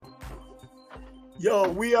Yo,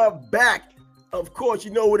 we are back. Of course,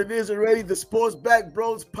 you know what it is already. The Sports Back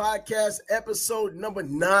Bros podcast, episode number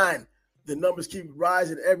 9. The numbers keep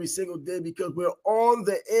rising every single day because we're on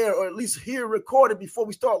the air, or at least here recorded before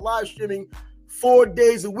we start live streaming 4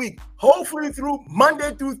 days a week. Hopefully through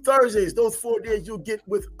Monday through Thursdays, those 4 days you'll get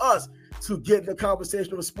with us to get the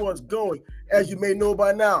conversation of sports going. As you may know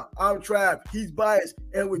by now, I'm Trav, he's Bias,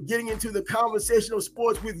 and we're getting into the conversation of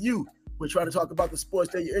sports with you. We're trying to talk about the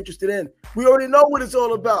sports that you're interested in. We already know what it's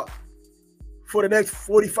all about. For the next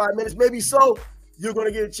 45 minutes, maybe so, you're going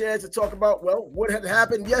to get a chance to talk about, well, what had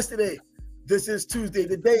happened yesterday. This is Tuesday,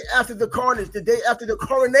 the day after the carnage, the day after the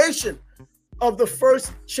coronation of the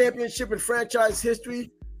first championship in franchise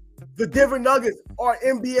history. The Denver Nuggets are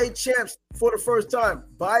NBA champs for the first time.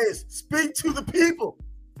 Bias, speak to the people.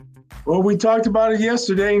 Well, we talked about it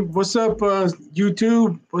yesterday. What's up,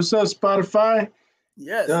 YouTube? What's up, Spotify?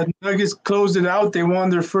 Yes. The Nuggets closed it out. They won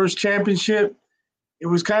their first championship. It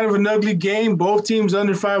was kind of an ugly game. Both teams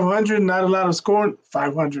under 500, not a lot of scoring.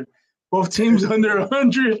 500. Both teams under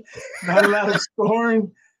 100, not a lot of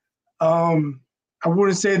scoring. I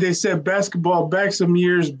wouldn't say they set basketball back some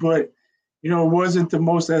years, but, it wasn't the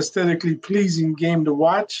most aesthetically pleasing game to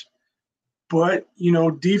watch. But,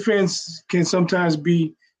 defense can sometimes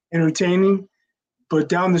be entertaining. But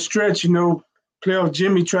down the stretch, playoff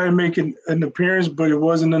Jimmy tried to make an appearance, but it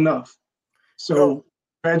wasn't enough. So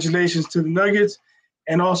congratulations to the Nuggets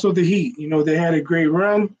and also the Heat. They had a great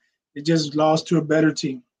run. They just lost to a better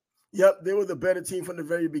team. Yep, they were the better team from the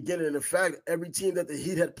very beginning. And in fact, every team that the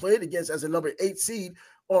Heat had played against as a number 8 seed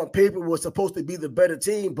on paper was supposed to be the better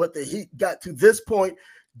team, but the Heat got to this point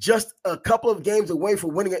just a couple of games away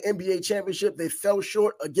from winning an NBA championship. They fell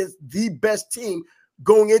short against the best team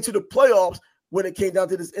going into the playoffs when it came down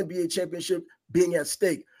to this NBA championship being at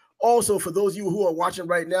stake. Also, for those of you who are watching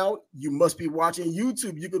right now, you must be watching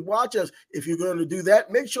YouTube. You could watch us. If you're going to do that,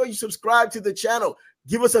 make sure you subscribe to the channel.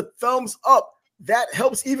 Give us a thumbs up. That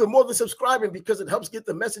helps even more than subscribing because it helps get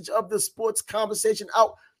the message of the sports conversation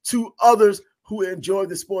out to others who enjoy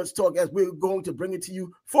the sports talk, as we're going to bring it to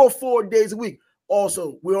you for 4 days a week.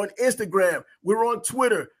 Also, we're on Instagram. We're on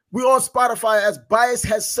Twitter. We're on Spotify. As Bias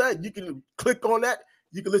has said, you can click on that.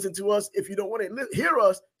 You can listen to us. If you don't want to hear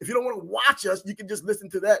us, if you don't want to watch us, you can just listen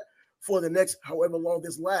to that for the next however long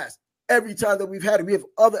this lasts. Every time that we've had it, we have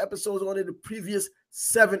other episodes on it. The previous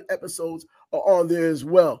 7 episodes are on there as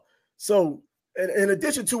well. So, in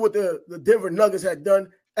addition to what the Denver Nuggets had done,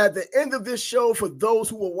 at the end of this show, for those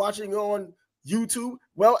who are watching on YouTube,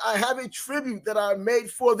 well, I have a tribute that I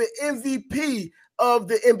made for the MVP of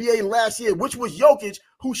the NBA last year, which was Jokic,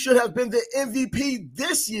 who should have been the MVP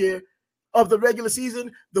this year of the regular season,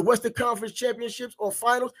 the Western Conference Championships or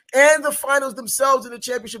finals, and the finals themselves in the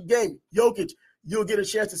championship game. Jokic, you'll get a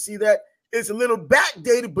chance to see that. It's a little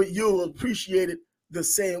backdated, but you'll appreciate it the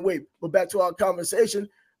same way. But back to our conversation.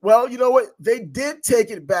 Well, you know what? They did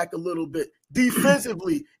take it back a little bit.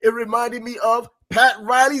 Defensively, it reminded me of Pat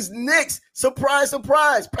Riley's Knicks. Surprise,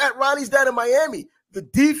 surprise. Pat Riley's down in Miami. The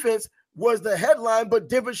defense was the headline, but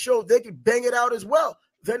Denver showed they could bang it out as well.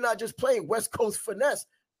 They're not just playing West Coast finesse.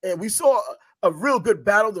 And we saw a real good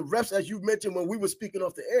battle. The refs, as you mentioned when we were speaking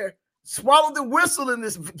off the air, swallowed the whistle in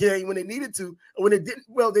this game when they needed to. And when they didn't,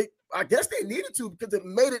 well, I guess they needed to because it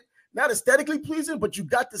made it not aesthetically pleasing, but you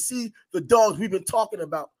got to see the dogs we've been talking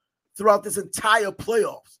about throughout this entire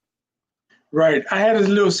playoffs. Right. I had a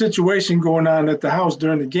little situation going on at the house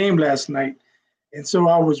during the game last night. And so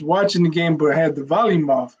I was watching the game, but I had the volume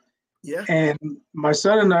off. Yeah. And my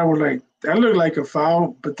son and I were like, that looked like a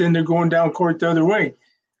foul, but then they're going down court the other way.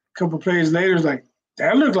 A couple of plays later, it's like,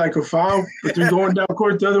 that looked like a foul, but they're going down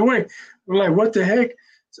court the other way. We're like, what the heck?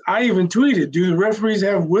 So I even tweeted, do the referees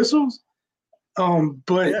have whistles?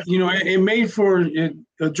 But it made for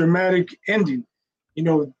a dramatic ending.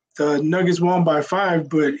 The Nuggets won by 5,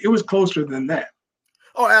 but it was closer than that.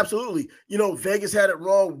 Oh, absolutely. Vegas had it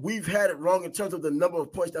wrong. We've had it wrong in terms of the number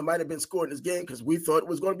of points that might have been scored in this game because we thought it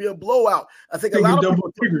was going to be a blowout. I think a lot of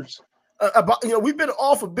people figures. We've been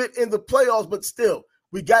off a bit in the playoffs, but still,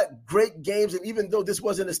 we got great games. And even though this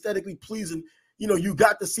wasn't aesthetically pleasing, you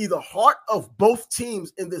got to see the heart of both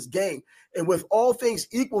teams in this game. And with all things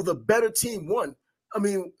equal, the better team won. I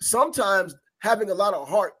mean, sometimes having a lot of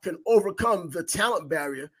heart can overcome the talent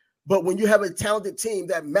barrier. But when you have a talented team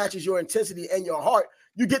that matches your intensity and your heart,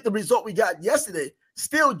 you get the result we got yesterday.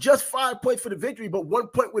 Still just 5 points for the victory, but 1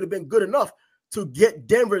 point would have been good enough to get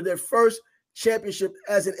Denver their first championship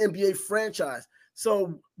as an NBA franchise.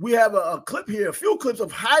 So we have a clip here, a few clips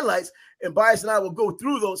of highlights, and Bias and I will go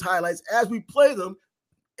through those highlights as we play them,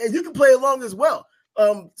 and you can play along as well.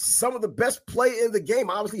 Some of the best play in the game,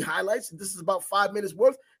 obviously highlights. This is about 5 minutes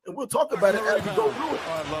worth. and we'll talk about it as we go through it.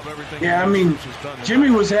 I love everything. Yeah, I mean, Jimmy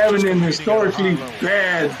was having an historically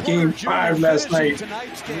bad Game 5 last night.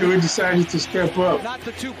 They decided to step up. Not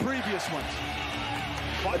the two previous ones.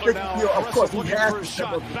 I think, of course, he has to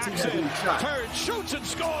step up the team having shot. Shoots and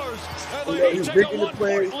scores. He was making the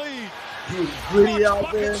play. He was gritty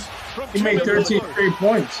out there. He made 13 straight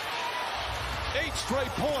points. 8 straight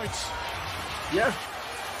points. Yeah.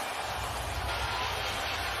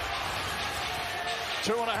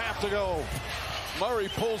 2.5 to go. Murray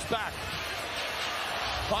pulls back.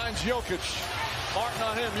 Finds Jokic. Martin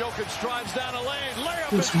on him. Jokic drives down a lane. Layup.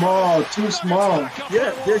 Too small. Too small.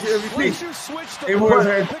 Yeah, there's everything. They would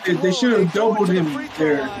have had. They should have doubled him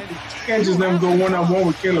there. You can't just let him go one-on-one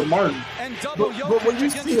with Caleb Martin. But when you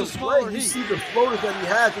see him play, you see the floaters that he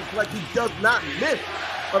has. It's like he does not miss.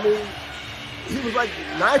 I mean, he was like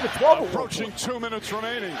 9 for 12. Approaching 2 minutes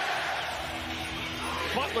remaining.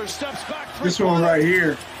 Butler steps back. This one right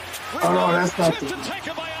here. Oh no, that's not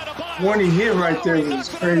the one he hit right there. Was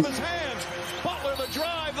crazy. Butler the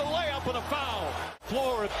drive, the layup, and a foul.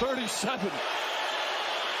 Floor at 37.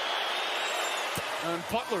 And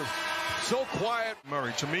Butler so quiet.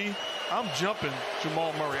 Murray, to me, I'm jumping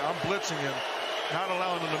Jamal Murray. I'm blitzing him, not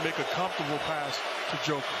allowing him to make a comfortable pass to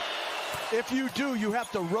Joker. If you do, you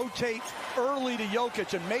have to rotate early to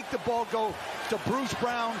Jokic and make the ball go to Bruce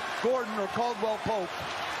Brown, Gordon, or Caldwell Pope.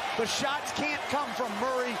 The shots can't come from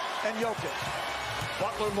Murray and Jokic.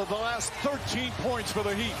 Butler with the last 13 points for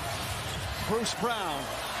the Heat. Bruce Brown.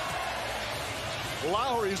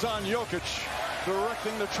 Lowry's on Jokic,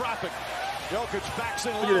 directing the traffic. Jokic backs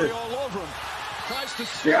in Lowry all over him.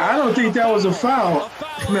 Yeah, I don't think that was a foul.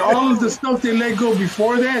 I mean, all of the stuff they let go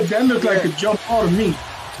before that looked like a jump ball to me.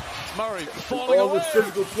 Murray falling all away. the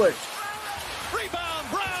physical play. Rebound,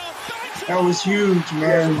 Brown. That was huge,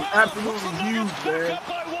 man. Absolutely huge, man.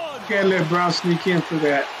 Can't let Brown sneak in for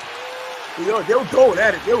that. They were going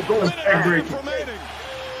at it. They were going at it.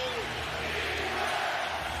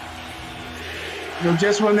 You know,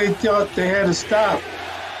 just when they thought they had to stop,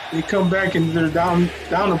 they come back and they're down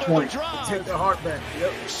a point. Take their heart back.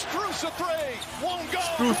 Yep. Spruce a three. Won't go.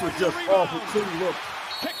 Spruce was just awful. Clean look.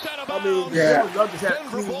 I mean, yeah. the Nuggets had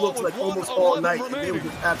clean looks like almost all night, and they were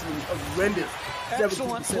just absolutely horrendous.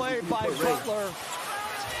 Excellent play by Butler.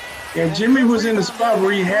 Yeah, Jimmy was in a spot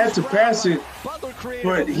where he had to pass it,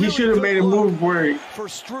 but he should have made a move where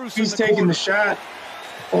he's taking the shot,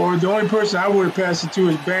 or the only person I would have passed it to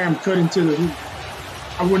is Bam cutting to the hoop.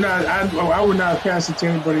 I would not have passed it to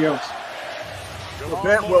anybody else.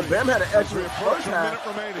 Bam had an excellent first half.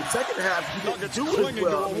 The second half, he didn't do it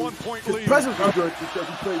well. His presence was good because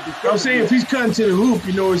he played defense. I'm saying if he's cutting to the hoop,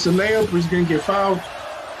 you know it's a layup or he's going to get fouled.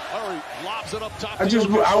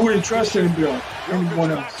 I wouldn't trust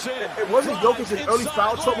anyone else. It wasn't Jokic in early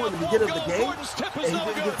foul trouble in the beginning of the game, and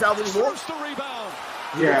he didn't get fouled anymore.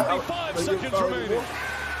 Yeah. 5 seconds remaining.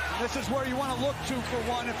 This is where you want to look to for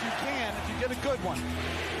one if you can, if you get a good one.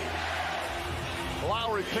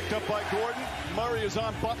 Lowry picked up by Gordon. Murray is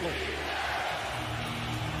on Butler.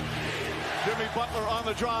 Jimmy Butler on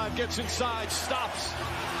the drive, gets inside, stops.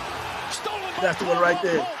 Stolen by That's the one right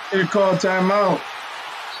there. They called timeout.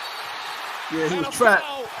 Yeah, he was trapped.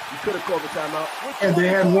 He could have called the timeout. And they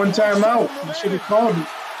had one timeout. He should have called it.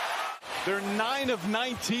 They're 9 of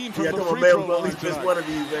 19 from the free free throw throw line. At least tonight. one of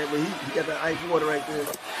these, man. But he got that ice water right there.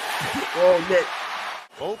 Oh, net.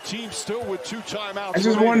 Both teams still with 2 timeouts. I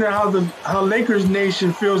just wonder how Lakers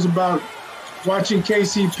Nation feels about watching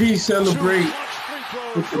KCP celebrate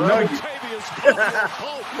with the Nuggets.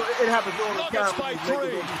 It happens all the time.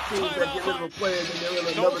 These teams that get rid of a player and then they're in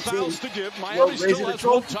another team. To give. Miami still has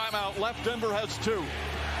 1 timeout left. Denver has 2.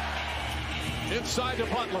 Inside to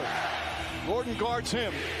Butler. Gordon guards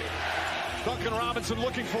him. Duncan Robinson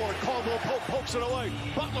looking for it. Caldwell Pope pokes it away.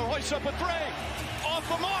 Butler hoists up a 3. Off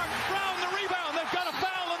the mark. Brown the rebound. They've got a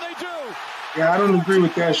foul, and they do. Yeah, I don't agree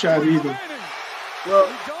with that shot either. Well,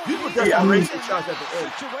 people desperation shots at the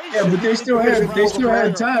end. Yeah, but they still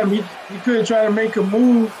had time. He could have tried to make a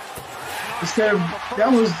move instead of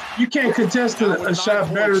you can't contest a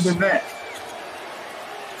shot better than that.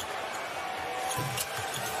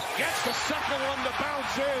 Gets the second one to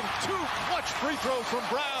bounce in. 2 clutch free throws from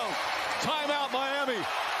Brown. Timeout, Miami.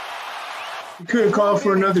 He could have called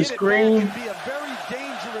for another screen.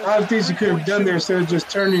 A lot of things he could have done there instead of just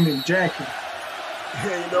turning and jacking.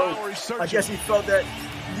 Yeah, you know, I guess he felt that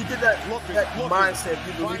you get that mindset,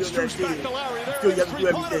 you leader of that team. Still, you have to do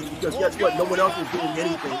everything because guess what? No one else is doing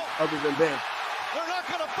anything other than Bam. They're not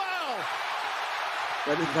going to foul.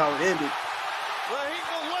 That is how it ended. The Heat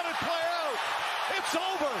will let it play out. It's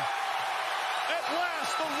over. At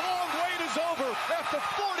last, the long wait is over after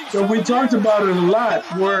 40. So we talked about it a lot,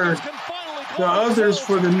 where the others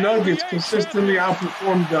for the Nuggets consistently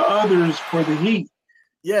outperformed the others for the Heat.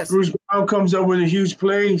 Yes. Bruce Brown comes up with a huge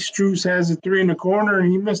play. Strus has a three in the corner,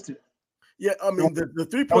 and he missed it. Yeah, I mean, the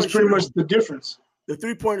That three-point was pretty much the difference. The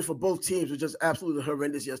three-pointers for both teams were just absolutely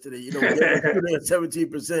horrendous yesterday. You know, they were at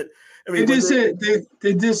 17%. I mean,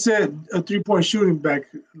 they did set a three-point shooting back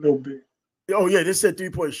a little bit. Oh, yeah, they said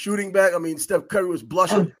three-point shooting back. I mean, Steph Curry was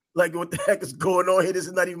blushing. Like, what the heck is going on here? This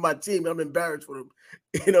is not even my team. I'm embarrassed for them.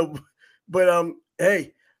 You know, but,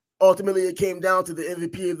 hey, ultimately it came down to the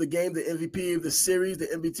MVP of the game, the MVP of the series, the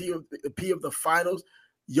MVP of the finals.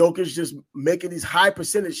 Jokic just making these high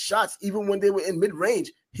percentage shots. Even when they were in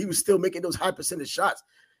mid-range, he was still making those high percentage shots.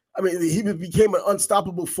 I mean, he became an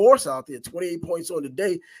unstoppable force out there, 28 points on the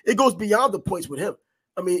day. It goes beyond the points with him.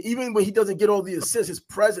 I mean, even when he doesn't get all the assists, his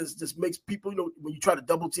presence just makes people, you know, when you try to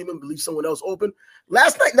double team him, leave someone else open.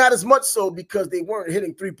 Last night, not as much so because they weren't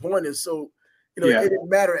hitting three-pointers. So, you know, It didn't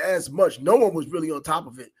matter as much. No one was really on top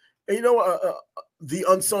of it. And, you know, the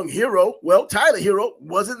unsung hero, well, Tyler Hero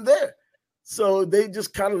wasn't there. So they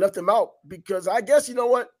just kind of left him out because I guess, you know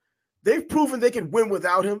what? They've proven they can win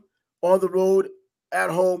without him on the road, at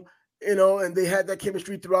home, you know, and they had that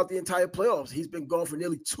chemistry throughout the entire playoffs. He's been gone for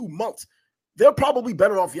nearly 2 months. They're probably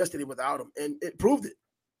better off yesterday without him, and it proved it.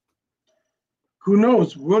 Who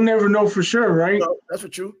knows? We'll never know for sure, right? No, that's for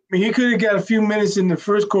true. I mean, he could have got a few minutes in the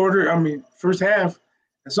first half.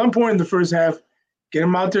 At some point in the first half, get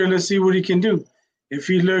him out there. Let's see what he can do. If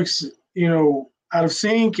he looks, you know, out of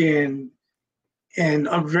sync and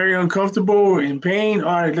I'm very uncomfortable, in pain,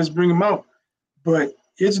 all right, let's bring him out. But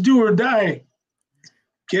it's do or die.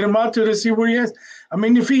 Get him out there to see where he is. I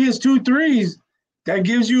mean, if he hits 2 threes, that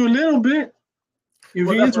gives you a little bit. If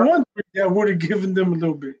he hits 1 3, that would have given them a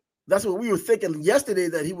little bit. That's what we were thinking yesterday,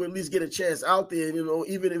 that he would at least get a chance out there, you know,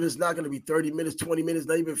 even if it's not going to be 30 minutes, 20 minutes,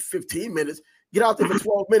 not even 15 minutes. Get out there for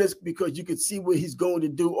 12 minutes because you can see what he's going to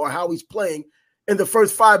do or how he's playing. In the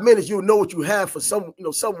first 5 minutes, you'll know what you have for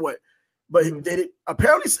somewhat. But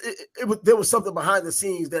apparently there was something behind the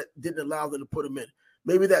scenes that didn't allow them to put him in.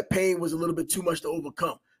 Maybe that pain was a little bit too much to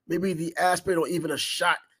overcome. Maybe the aspirin or even a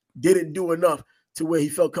shot didn't do enough to where he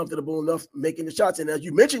felt comfortable enough making the shots. And as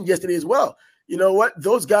you mentioned yesterday as well, you know what?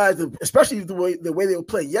 Those guys, especially the way they were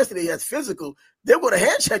playing yesterday as physical, they were going to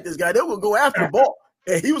hand check this guy. They were going to go after the ball,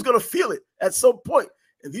 and he was going to feel it at some point.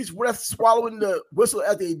 And these refs swallowing the whistle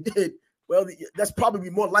as they did, well, that's probably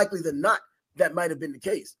more likely than not that might have been the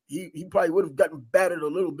case. He probably would have gotten battered a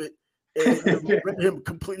little bit and rendered him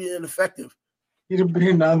completely ineffective. He'd have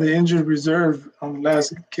been on the injured reserve on the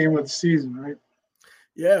last game of the season, right?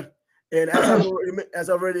 Yeah. And as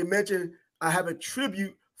I already mentioned, I have a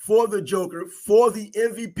tribute for the Joker, for the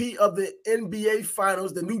MVP of the NBA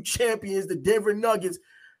Finals, the new champions, the Denver Nuggets,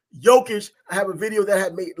 Jokic. I have a video that I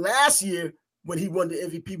had made last year when he won the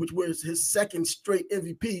MVP, which was his second straight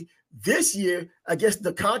MVP. This year, I guess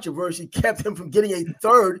the controversy kept him from getting a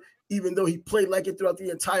third, even though he played like it throughout the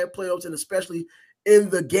entire playoffs and especially in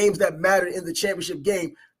the games that mattered in the championship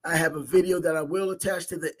game. I have a video that I will attach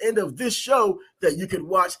to the end of this show that you can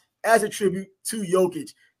watch as a tribute to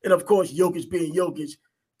Jokic. And, of course, Jokic being Jokic.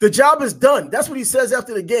 The job is done. That's what he says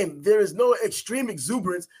after the game. There is no extreme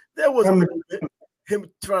exuberance. There was him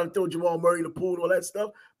trying to throw Jamal Murray in the pool and all that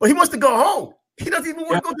stuff. But he wants to go home. He doesn't even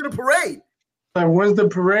want to go to the parade. Like, when's the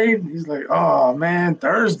parade? He's like, oh, man,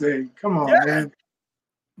 Thursday. Come on, man.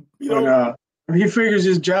 But he figures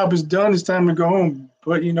his job is done. It's time to go home.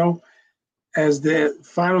 But, you know, as the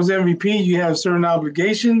finals MVP, you have certain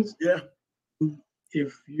obligations. Yeah.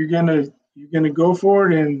 If you're gonna go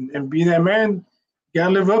for it and be that man, you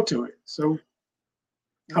gotta live up to it. So,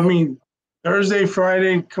 I mean, Thursday,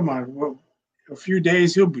 Friday, come on, well, a few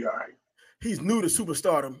days, he'll be all right. He's new to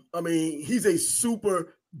superstardom. I mean, he's a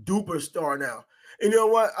super duper star now. And you know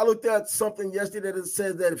what? I looked at something yesterday that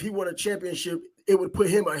said that if he won a championship, it would put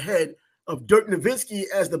him ahead of Dirk Nowitzki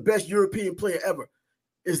as the best European player ever.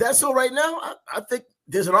 Is that so right now? I think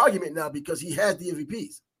there's an argument now because he has the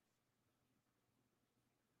MVPs.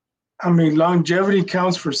 I mean, longevity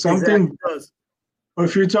counts for something. Exactly does. But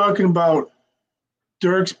if you're talking about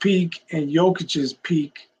Dirk's peak and Jokic's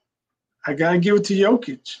peak, I got to give it to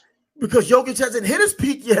Jokic. Because Jokic hasn't hit his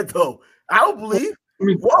peak yet, though. I don't believe. I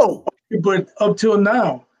mean, whoa. But up till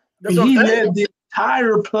now, he led the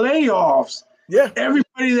entire playoffs. Yeah.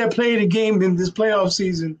 Everybody that played a game in this playoff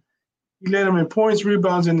season, he led them in points,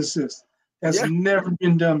 rebounds, and assists. That's never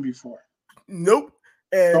been done before. Nope.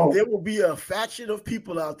 And there will be a faction of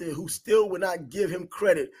people out there who still will not give him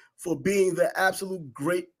credit for being the absolute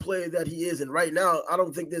great player that he is. And right now, I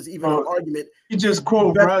don't think there's even an argument. You just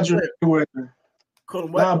quote Roger Mayweather.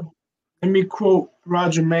 Bob, let me quote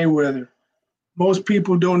Roger Mayweather. Most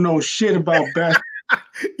people don't know shit about basketball.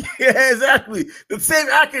 Yeah, exactly. The same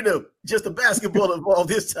acronym, just the basketball involved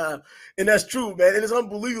this time. And that's true, man. It is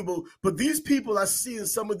unbelievable. But these people I see in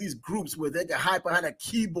some of these groups where they get hide behind a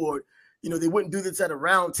keyboard, they wouldn't do this at a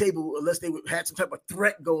round table unless they had some type of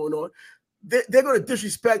threat going on. They're going to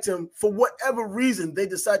disrespect him for whatever reason they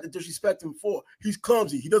decide to disrespect him for. He's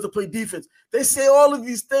clumsy. He doesn't play defense. They say all of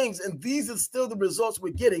these things, and these are still the results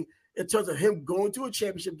we're getting in terms of him going to a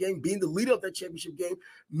championship game, being the leader of that championship game,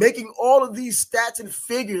 making all of these stats and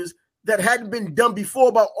figures that hadn't been done before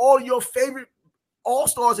about all your favorite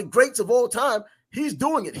all-stars and greats of all time. He's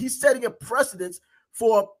doing it. He's setting a precedence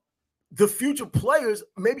for the future players,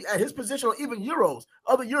 maybe at his position or even Euros,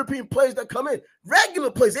 other European players that come in, regular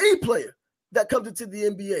players, any player that comes into the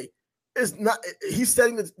NBA. Is not. He's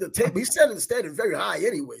setting the table. He's setting the standard very high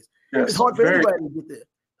anyways. Yes, it's hard for anybody to get there.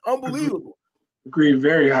 Unbelievable. Agreed,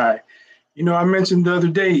 very high. I mentioned the other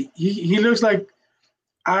day, he looks like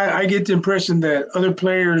I get the impression that other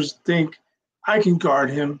players think I can guard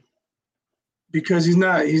him because he's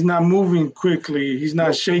not moving quickly. He's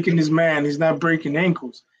not shaking his man. He's not breaking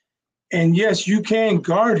ankles. And yes, you can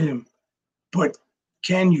guard him, but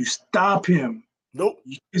can you stop him? Nope.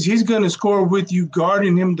 Because he's going to score with you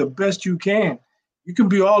guarding him the best you can. You can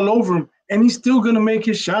be all over him, and he's still going to make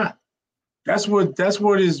his shot. That's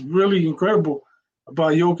what is really incredible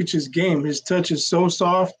about Jokic's game. His touch is so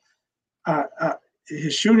soft.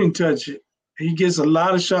 His shooting touch, he gets a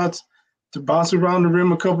lot of shots to bounce around the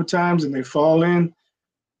rim a couple times, and they fall in.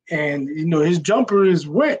 And, his jumper is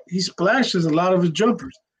wet. He splashes a lot of his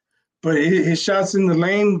jumpers. But his shots in the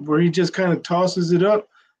lane where he just kind of tosses it up,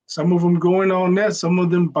 some of them go in on net, some of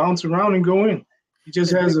them bounce around and go in. He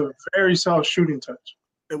just has a very soft shooting touch.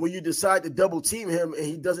 And when you decide to double team him and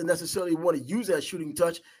he doesn't necessarily want to use that shooting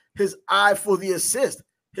touch, his eye for the assist,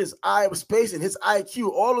 his eye of spacing, his IQ,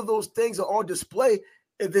 all of those things are on display.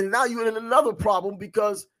 And then now you're in another problem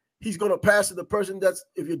because he's going to pass to the person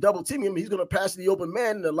if you're double teaming him, he's going to pass to the open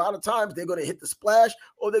man. And a lot of times they're going to hit the splash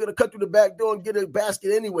or they're going to cut through the back door and get a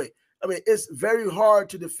basket anyway. I mean, it's very hard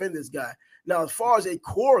to defend this guy. Now, as far as a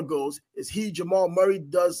core goes, is Jamal Murray,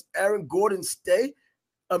 does Aaron Gordon stay?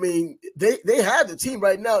 I mean, they have the team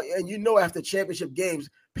right now. And after championship games,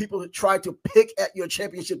 people try to pick at your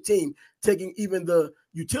championship team, taking even the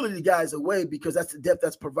utility guys away because that's the depth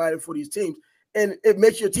that's provided for these teams. And it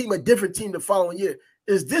makes your team a different team the following year.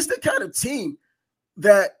 Is this the kind of team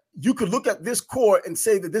that you could look at this core and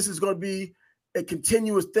say that this is going to be a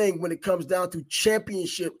continuous thing when it comes down to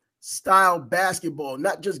championship style basketball,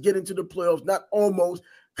 not just get into the playoffs, not almost,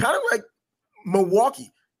 kind of like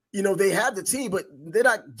Milwaukee. They have the team, but they're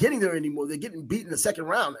not getting there anymore. They're getting beat in the second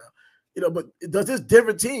round now. But does this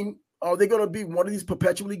different team, are they going to be one of these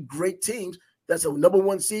perpetually great teams that's a number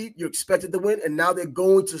one seed, you're expected to win, and now they're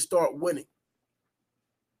going to start winning?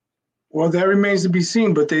 Well, that remains to be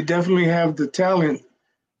seen, but they definitely have the talent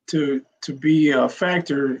to be a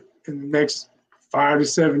factor in the next 5 to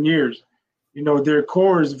 7 years. Their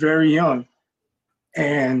core is very young,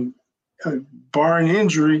 and barring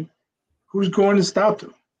injury, who's going to stop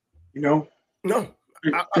them? No.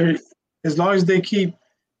 As long as they keep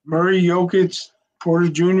Murray, Jokic, Porter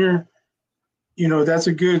Jr., that's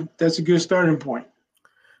a good starting point.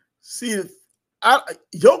 See,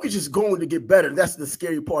 Jokic is going to get better. That's the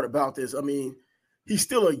scary part about this. I mean, he's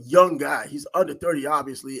still a young guy. He's under 30,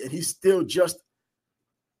 obviously, and he's still just,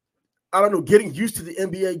 getting used to the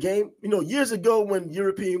NBA game. Years ago when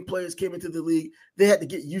European players came into the league, they had to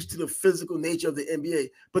get used to the physical nature of the NBA.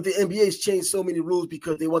 But the NBA's changed so many rules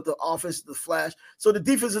because they want the offense to flash. So the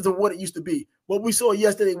defense isn't what it used to be. What we saw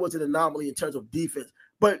yesterday was an anomaly in terms of defense.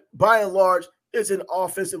 But by and large, it's an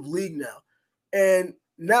offensive league now. And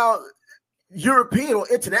now European or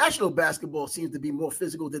international basketball seems to be more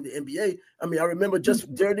physical than the NBA. I mean, I remember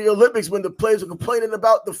just during the Olympics when the players were complaining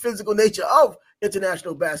about the physical nature of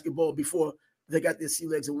international basketball before they got their sea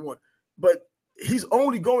legs and won. But he's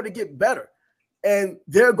only going to get better. And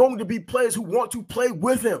there are going to be players who want to play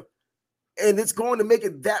with him. And it's going to make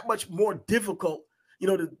it that much more difficult.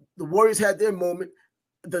 The Warriors had their moment.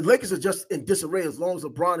 The Lakers are just in disarray as long as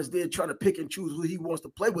LeBron is there trying to pick and choose who he wants to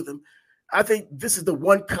play with him. I think this is the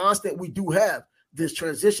one constant we do have. This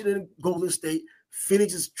transition in Golden State.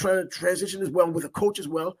 Phoenix is trying to transition as well with a coach as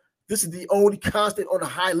well. This is the only constant on a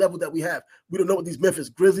high level that we have. We don't know what these Memphis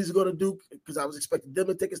Grizzlies are going to do because I was expecting them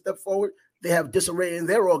to take a step forward. They have disarray in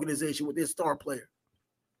their organization with their star player.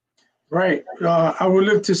 Right. I would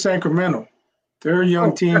look to Sacramento. They're a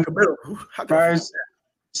young team. Guys,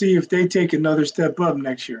 see if they take another step up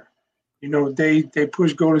next year. They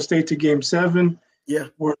pushed Golden State to Game 7. Yeah.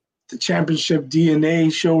 Where the championship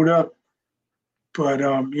DNA showed up. But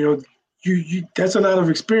you that's a lot of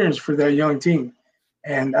experience for that young team,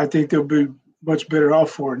 and I think they'll be much better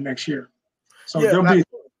off for it next year. So they'll be.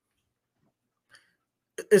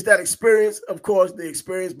 It's that experience, of course, but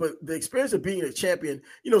the experience of being a champion.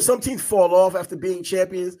 Some teams fall off after being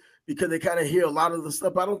champions because they kind of hear a lot of the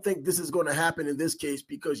stuff. I don't think this is going to happen in this case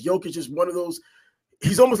because Jokic is one of those.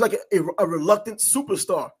 He's almost like a reluctant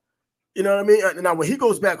superstar. You know what I mean? Now, when he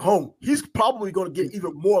goes back home, he's probably going to get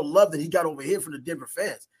even more love than he got over here from the Denver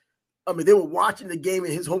fans. I mean, they were watching the game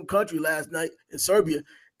in his home country last night in Serbia,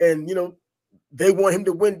 and, they want him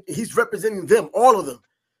to win. He's representing them, all of them.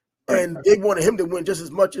 And they wanted him to win just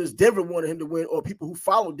as much as Denver wanted him to win, or people who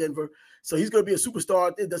follow Denver. So he's going to be a superstar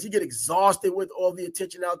out there. Does he get exhausted with all the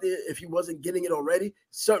attention out there if he wasn't getting it already?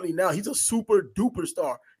 Certainly now. He's a super duper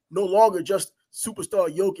star. No longer just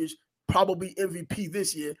superstar Jokic, probably MVP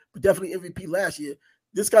this year, but definitely MVP last year.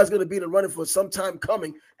 This guy's going to be in the running for some time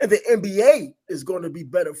coming, and the NBA is going to be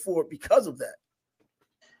better for it because of that.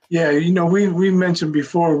 Yeah, we mentioned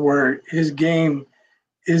before where his game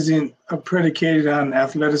isn't predicated on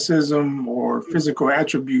athleticism or physical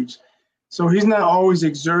attributes. So he's not always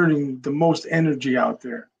exerting the most energy out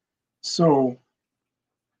there. So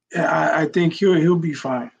I think he'll be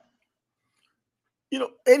fine.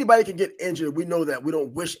 Anybody can get injured. We know that. We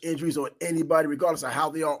don't wish injuries on anybody, regardless of how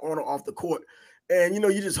they are on or off the court. And,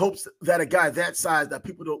 you just hope that a guy that size, that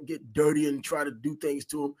people don't get dirty and try to do things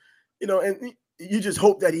to him, and you just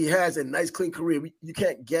hope that he has a nice, clean career. You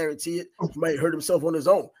can't guarantee it. He might hurt himself on his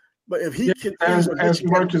own. But if he can... Ask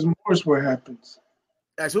Marcus Morris what happens.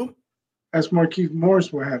 Ask who? Ask Marquise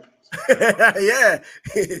Morris what happens. Yeah.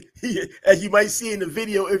 As you might see in the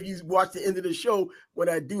video, if you watch the end of the show, when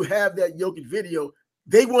I do have that Jokic video,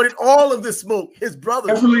 they wanted all of the smoke. His brother.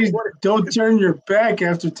 Definitely don't turn your back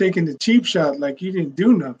after taking the cheap shot like you didn't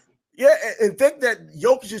do nothing. Yeah, and think that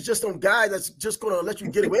Jokic is just some guy that's just going to let you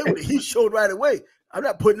get away with it. He showed right away. I'm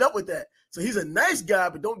not putting up with that. So he's a nice guy,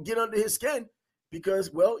 but don't get under his skin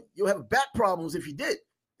because, well, you'll have back problems if you did.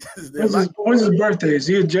 When's his birthday? Is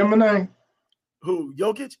he a Gemini? Who,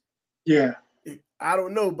 Jokic? Yeah. I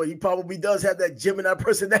don't know, but he probably does have that Gemini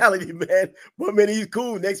personality, man. One minute he's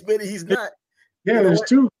cool, next minute he's not. Yeah, there's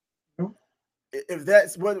two. If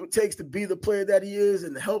that's what it takes to be the player that he is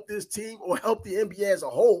and help this team or help the NBA as a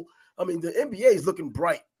whole, I mean, the NBA is looking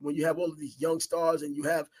bright when you have all of these young stars and you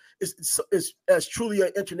have it's as truly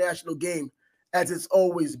an international game as it's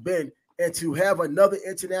always been. And to have another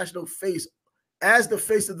international face as the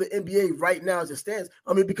face of the NBA right now as it stands,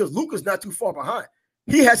 I mean, because Luka's not too far behind.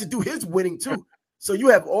 He has to do his winning too. So you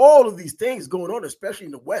have all of these things going on, especially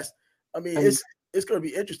in the West. I mean, it's going to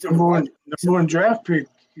be interesting. Number one draft pick,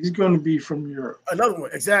 he's going to be from Europe. Another one,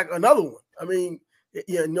 exactly. Another one. I mean,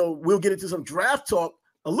 we'll get into some draft talk,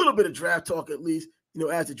 a little bit of draft talk at least,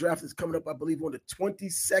 as the draft is coming up, I believe, on the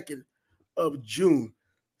 22nd of June.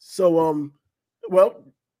 So, well,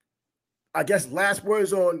 I guess last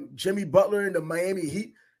words on Jimmy Butler and the Miami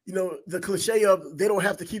Heat. The cliche of they don't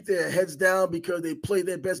have to keep their heads down because they play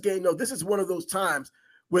their best game. No, this is one of those times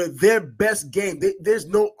where their best game, there's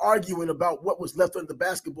no arguing about what was left on the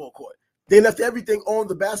basketball court. They left everything on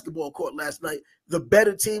the basketball court last night. The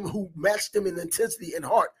better team who matched them in intensity and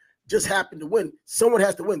heart just happened to win. Someone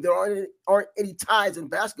has to win. There aren't any ties in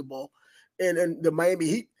basketball. And the Miami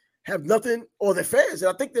Heat have nothing, or their fans,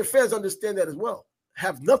 and I think their fans understand that as well,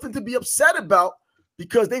 have nothing to be upset about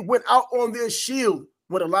because they went out on their shield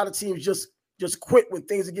when a lot of teams just quit when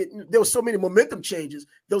things are getting – there was so many momentum changes.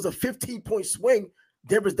 There was a 15-point swing.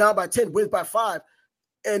 Denver's down by 10, wins by 5.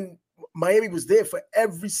 And Miami was there for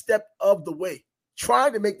every step of the way,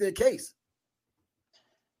 trying to make their case.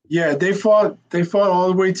 Yeah, they fought all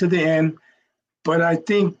the way to the end. But I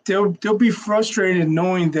think they'll be frustrated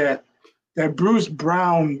knowing that Bruce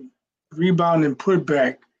Brown rebound and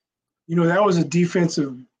putback, that was a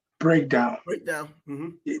defensive breakdown. Mm-hmm.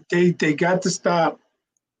 They got the stop,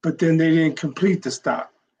 but then they didn't complete the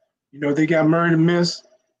stop. They got Murray to miss,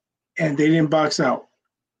 and they didn't box out.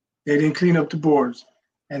 They didn't clean up the boards,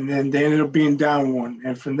 and then they ended up being down one.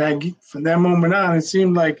 And from that moment on, it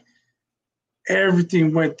seemed like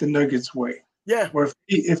everything went the Nuggets' way. Yeah. Where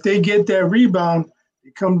if they get that rebound,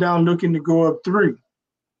 they come down looking to go up 3.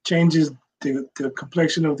 Changes the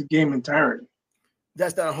complexion of the game entirely.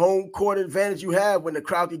 That's that home court advantage you have when the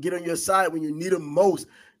crowd can get on your side when you need them most.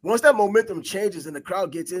 Once that momentum changes and the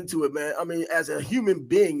crowd gets into it, man, I mean, as a human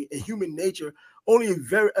being, a human nature, only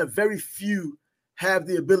a very few have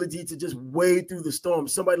the ability to just wade through the storm.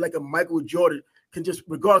 Somebody like a Michael Jordan can just,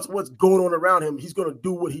 regardless of what's going on around him, he's going to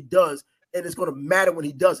do what he does, and it's going to matter when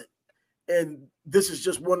he does it. And this is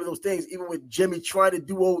just one of those things. Even with Jimmy trying to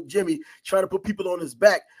do old Jimmy, trying to put people on his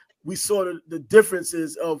back, we saw the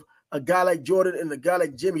differences of a guy like Jordan and a guy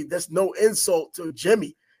like Jimmy. That's no insult to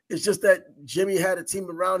Jimmy. It's just that Jimmy had a team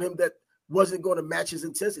around him that wasn't going to match his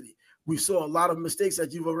intensity. We saw a lot of mistakes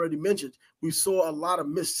that you've already mentioned. We saw a lot of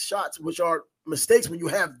missed shots, which are mistakes when you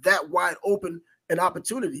have that wide open an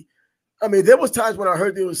opportunity. I mean, there was times when I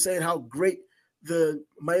heard they were saying how great the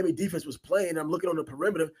Miami defense was playing. I'm looking on the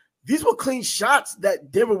perimeter. These were clean shots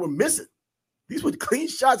that Denver were missing. These were clean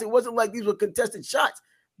shots. It wasn't like these were contested shots.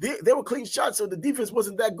 They were clean shots, so the defense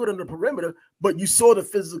wasn't that good on the perimeter, but you saw the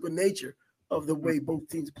physical nature of the way both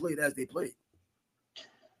teams played as they played.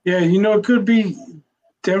 Yeah, it could be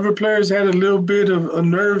Denver players had a little bit of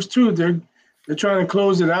nerves too. They're trying to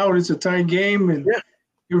close it out. It's a tight game, and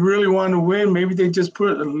you really want to win. Maybe they just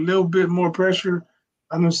put a little bit more pressure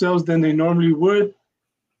on themselves than they normally would,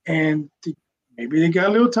 and maybe they got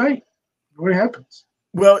a little tight. What happens?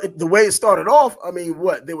 Well, the way it started off, I mean,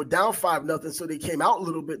 they were down 5-0, so they came out a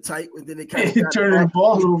little bit tight, and then they kind of turning the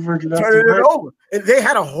ball over. Turning it over. And they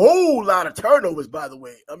had a whole lot of turnovers, by the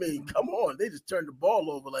way. I mean, come on. They just turned the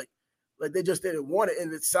ball over like they just didn't want it,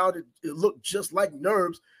 and it looked just like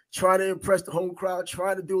nerves, trying to impress the home crowd,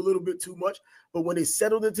 trying to do a little bit too much. But when they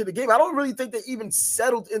settled into the game, I don't really think they even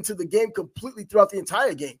settled into the game completely throughout the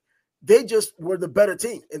entire game. They just were the better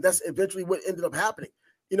team, and that's eventually what ended up happening.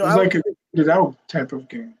 It was like a grinded out type of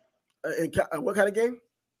game. What kind of game?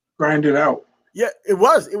 Grinded out. Yeah, it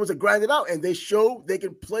was. It was a grinded out, and they showed they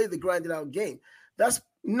can play the grinded out game. That's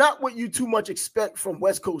not what you too much expect from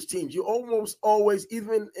West Coast teams. You almost always,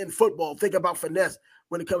 even in football, think about finesse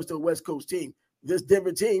when it comes to a West Coast team. This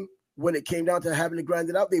Denver team, when it came down to having to grind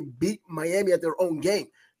it out, they beat Miami at their own game.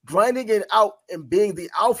 Grinding it out and being the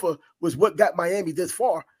alpha was what got Miami this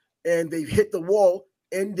far, and they've hit the wall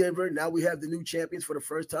in Denver. Now we have the new champions for the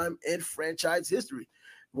first time in franchise history.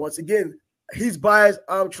 Once again, he's Bias.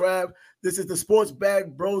 I'm Trav. This is the Sports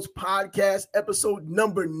Bag Bros podcast, episode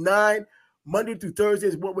number 9. Monday through Thursday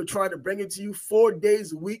is what we're trying to bring it to you 4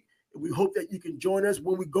 days a week. And we hope that you can join us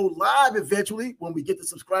when we go live eventually, when we get the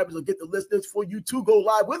subscribers or get the listeners for you to go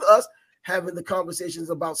live with us, having the conversations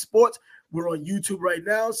about sports. We're on YouTube right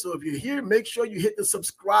now. So if you're here, make sure you hit the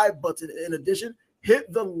subscribe button. In addition,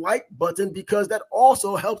 hit the like button, because that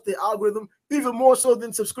also helps the algorithm even more so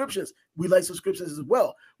than subscriptions. We like subscriptions as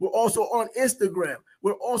well. We're also on Instagram.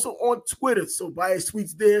 We're also on Twitter. So Bias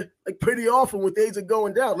tweets there like pretty often when things are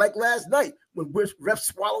going down, like last night when refs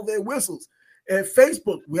swallow their whistles. And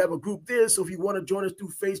Facebook, we have a group there. So if you want to join us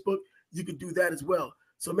through Facebook, you can do that as well.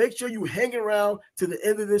 So make sure you hang around to the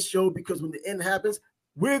end of this show, because when the end happens,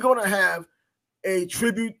 we're going to have a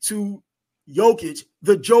tribute to Jokic,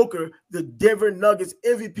 the Joker, the Denver Nuggets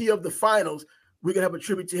MVP of the finals. We're going to have a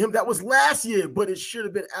tribute to him. That was last year, but it should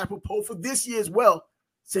have been apropos for this year as well,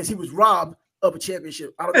 since he was robbed of a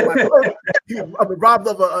championship. I don't know why. He was robbed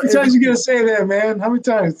of a How many times you going to say that, man? How many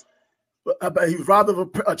times? He was robbed of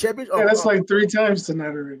a championship? Yeah, that's like 3 times tonight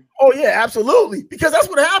already. Oh, yeah, absolutely. Because that's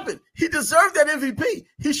what happened. He deserved that MVP.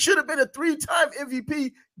 He should have been a 3-time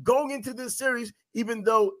MVP going into this series, even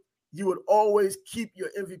though you would always keep your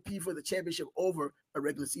MVP for the championship over a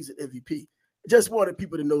regular season MVP. Just wanted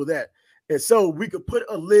people to know that. And so we could put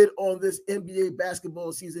a lid on this NBA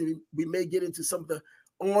basketball season. We may get into some of the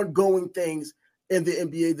ongoing things in the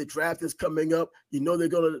NBA. The draft is coming up. You know, they're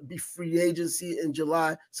going to be free agency in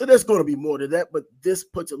July. So there's going to be more to that. But this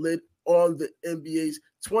puts a lid on the NBA's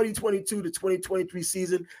 2022 to 2023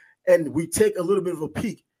 season. And we take a little bit of a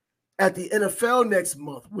peek at the NFL next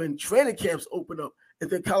month when training camps open up, and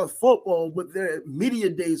then college football with their media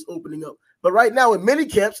days opening up. But right now in mini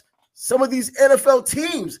camps, some of these NFL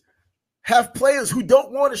teams have players who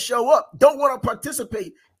don't want to show up, don't want to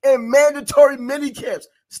participate in mandatory mini camps.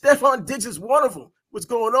 Stephon Diggs is one of them. What's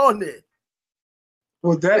going on there?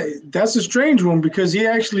 Well, that's a strange one, because he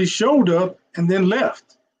actually showed up and then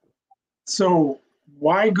left. So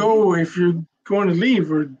why go if you're going to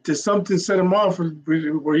leave? Or does something set him off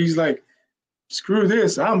where he's like, screw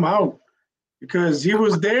this, I'm out? Because he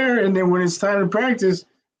was there, and then when it's time to practice,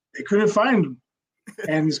 they couldn't find him.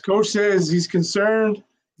 And his coach says he's concerned.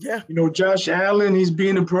 Yeah. Josh Allen, he's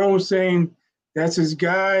being a pro, saying that's his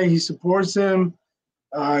guy. He supports him.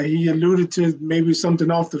 He alluded to maybe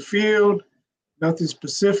something off the field, nothing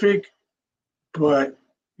specific. But,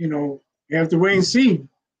 you have to wait and see.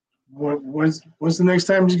 When's the next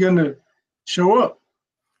time he's going to show up?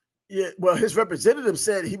 Yeah, well, his representative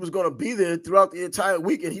said he was going to be there throughout the entire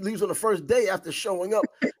week, and he leaves on the first day after showing up,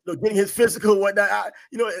 getting his physical and whatnot.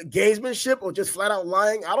 Gamesmanship or just flat out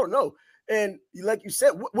lying. I don't know. And like you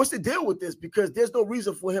said, what's the deal with this? Because there's no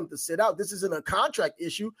reason for him to sit out. This isn't a contract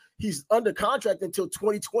issue. He's under contract until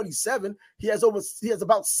 2027. He has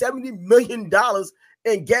about $70 million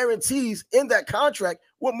in guarantees in that contract.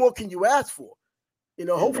 What more can you ask for?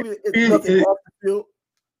 Hopefully it's nothing off the field.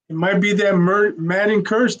 It might be that Madden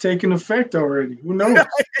curse taking effect already. Who knows?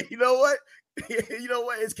 You know what?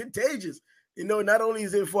 It's contagious. Not only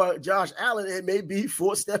is it for Josh Allen, it may be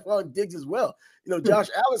for Stephon Diggs as well. Josh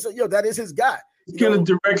Allen said, that is his guy. It's going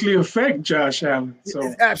to directly affect Josh Allen.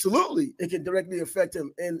 So absolutely, it can directly affect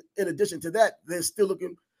him. And in addition to that, they're still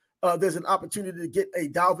looking. There's an opportunity to get a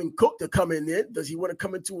Dalvin Cook to come in there. Does he want to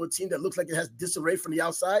come into a team that looks like it has disarray from the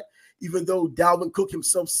outside? Even though Dalvin Cook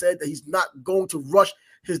himself said that he's not going to rush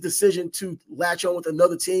his decision to latch on with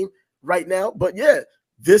another team right now. But yeah,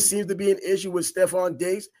 this seems to be an issue with Stephon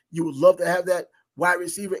Diggs. You would love to have that wide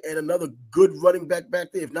receiver and another good running back there,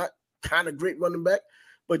 if not kind of great running back.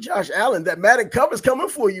 But Josh Allen, that Madden cover is coming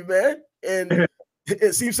for you, man. And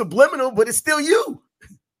it seems subliminal, but it's still you.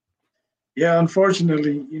 Yeah,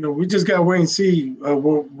 unfortunately, we just got to wait and see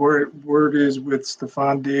where it is with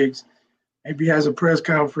Stephon Diggs. Maybe he has a press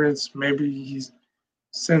conference. Maybe he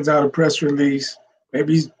sends out a press release.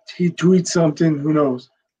 Maybe he tweets something. Who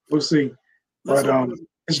knows? We'll see. But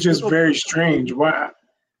it's just very strange. Why?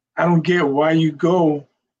 I don't get why you go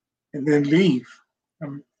and then leave.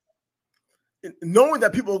 Knowing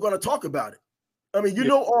that people are going to talk about it.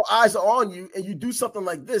 All eyes are on you, and you do something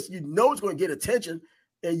like this, it's going to get attention,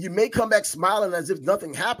 and you may come back smiling as if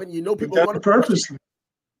nothing happened. People want to purposely.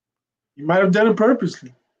 You might have done it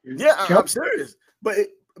purposely. Yeah, I'm serious. But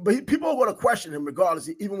people are going to question him regardless.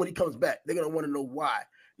 Even when he comes back, they're going to want to know why.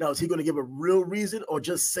 Now, is he going to give a real reason or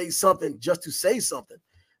just say something just to say something?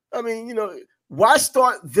 Why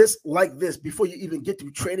start this like this before you even get to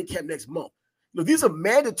training camp next month? These are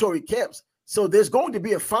mandatory camps. So there's going to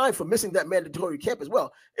be a fine for missing that mandatory camp as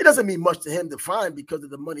well. It doesn't mean much to him to fine because of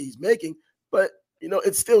the money he's making, but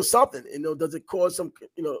it's still something. Does it cause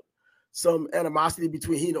some animosity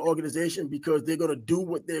between he and the organization because they're going to do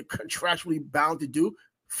what they're contractually bound to do,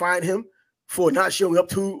 fine him for not showing up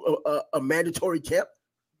to a mandatory camp?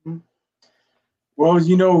 Well,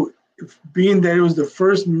 being that it was the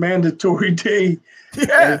first mandatory day,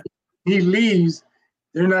 he leaves,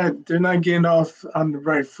 they're not getting off on the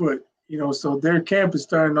right foot. So their camp is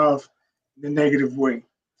starting off the negative way.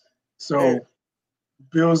 So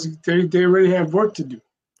Bills, they already have work to do.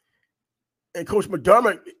 And Coach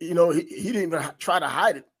McDermott, he didn't even try to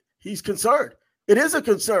hide it. He's concerned. It is a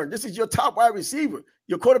concern. This is your top wide receiver.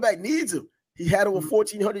 Your quarterback needs him. He had over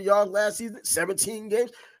 1,400 yards last season, 17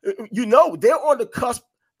 games. They're on the cusp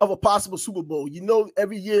of a possible Super Bowl.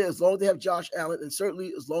 Every year, as long as they have Josh Allen, and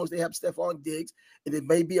certainly as long as they have Stephon Diggs, and it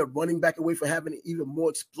may be a running back away from having an even more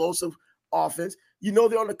explosive offense,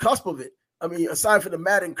 they're on the cusp of it. Aside from the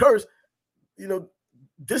Madden curse,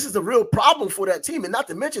 this is a real problem for that team. And not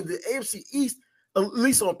to mention the AFC East, at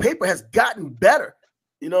least on paper, has gotten better.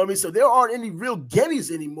 So there aren't any real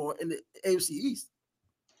guineas anymore in the AFC East.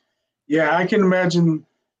 Yeah, I can imagine,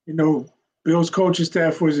 Bill's coaching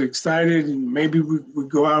staff was excited, and maybe we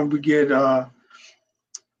go out and we get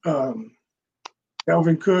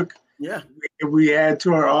Dalvin Cook. Yeah. We add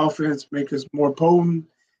to our offense, make us more potent.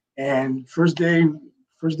 And first day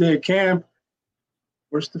of camp,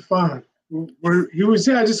 where's Stephon? He was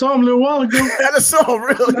there. I just saw him a little while ago. I just saw him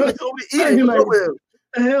really. What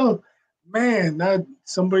the hell? Man,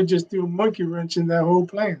 somebody just threw a monkey wrench in that whole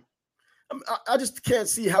plan. I just can't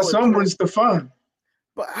see how someone's Stephon.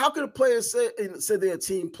 But how could a player say they're a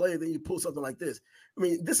team player, then you pull something like this?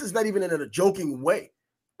 This is not even in a joking way.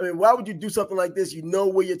 Why would you do something like this?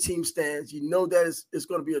 Where your team stands. That it's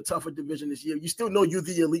going to be a tougher division this year. You still know you're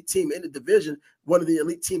the elite team in the division, one of the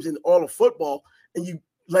elite teams in all of football, and you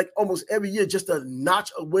almost every year just a notch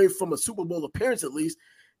away from a Super Bowl appearance at least,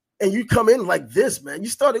 and you come in like this, man.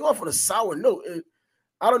 You're starting off on a sour note. And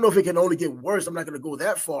I don't know if it can only get worse. I'm not going to go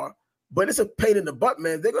that far. But it's a pain in the butt,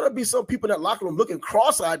 man. There are going to be some people in that locker room looking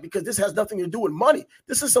cross-eyed because this has nothing to do with money.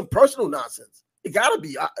 This is some personal nonsense. It got to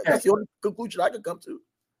be. That's the only conclusion I could come to.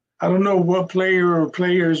 I don't know what player or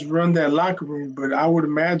players run that locker room, but I would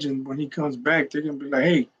imagine when he comes back, they're going to be like,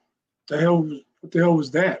 hey, what the hell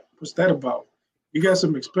was that? What's that about? You got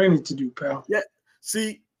some explaining to do, pal. Yeah.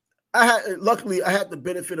 See, luckily I had the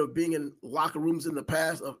benefit of being in locker rooms in the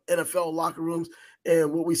past, of NFL locker rooms.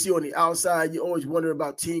 And what we see on the outside, you always wonder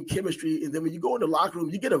about team chemistry. And then when you go in the locker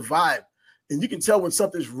room, you get a vibe. And you can tell when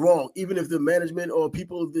something's wrong, even if the management or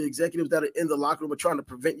people, the executives that are in the locker room are trying to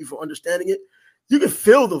prevent you from understanding it. You can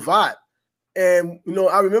feel the vibe. And,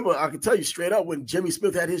 I remember, I can tell you straight up, when Jimmy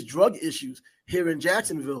Smith had his drug issues here in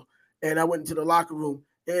Jacksonville, and I went into the locker room,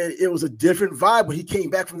 and it was a different vibe when he came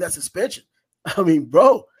back from that suspension. I mean,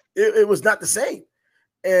 bro, it was not the same.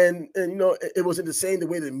 And it wasn't the same the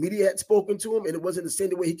way the media had spoken to him, and it wasn't the same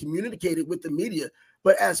the way he communicated with the media.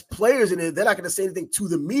 But as players in it, they're not going to say anything to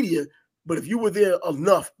the media. But if you were there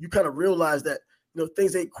enough, you kind of realize that,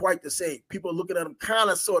 things ain't quite the same. People are looking at him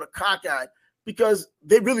kind of sort of cockeyed because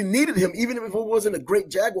they really needed him. Even if it wasn't a great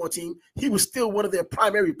Jaguar team, he was still one of their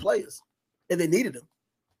primary players, and they needed him.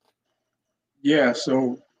 Yeah,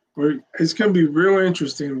 so it's going to be real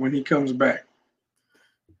interesting when he comes back.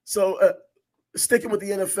 So sticking with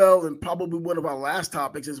the NFL, and probably one of our last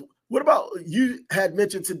topics is, what about, you had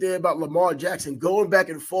mentioned today about Lamar Jackson going back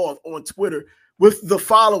and forth on Twitter with the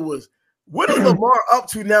followers. What is Lamar up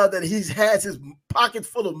to now that he has his pocket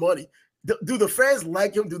full of money? Do the fans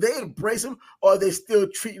like him? Do they embrace him? Or are they still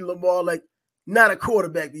treating Lamar like not a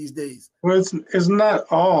quarterback these days? Well, it's not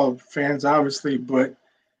all fans, obviously, but,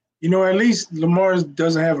 at least Lamar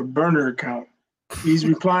doesn't have a burner account. He's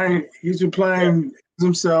replying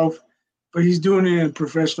himself, but he's doing it in a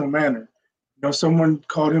professional manner. Someone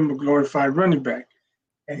called him a glorified running back.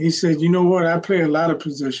 And he said, you know what, I play a lot of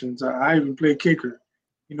positions. I even play kicker.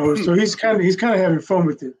 So he's kind of having fun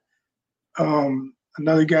with it.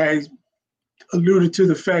 Another guy alluded to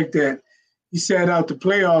the fact that he sat out the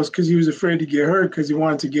playoffs because he was afraid to get hurt because he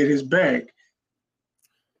wanted to get his bag.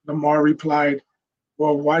 Lamar replied,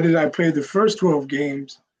 well, why did I play the first 12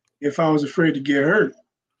 games if I was afraid to get hurt?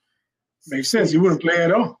 Makes sense. He wouldn't play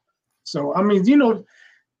at all. So, I mean,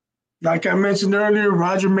 like I mentioned earlier,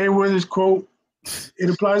 Roger Mayweather's quote, it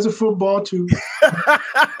applies to football too.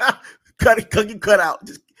 Cut out.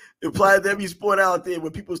 Just apply to every sport out there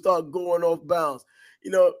when people start going off bounds.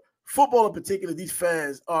 Football in particular, these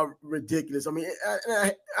fans are ridiculous. I mean,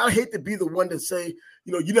 I hate to be the one to say,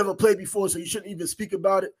 you never played before, so you shouldn't even speak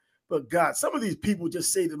about it. But God, some of these people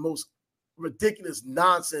just say the most ridiculous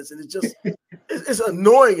nonsense, and it's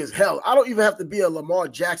annoying as hell. I don't even have to be a Lamar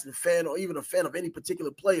Jackson fan or even a fan of any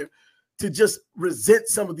particular player to just resent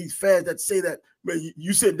some of these fans that say that, man,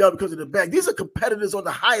 you said no because of the bag. These are competitors on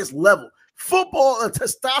the highest level. Football, a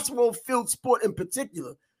testosterone-filled sport in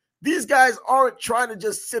particular. These guys aren't trying to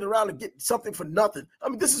just sit around and get something for nothing. I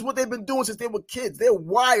mean, this is what they've been doing since they were kids. They're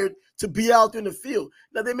wired to be out there in the field.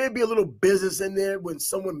 Now, there may be a little business in there when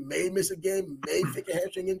someone may miss a game, may fake a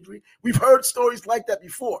hamstring injury. We've heard stories like that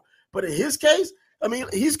before. But in his case, I mean,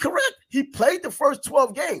 he's correct. He played the first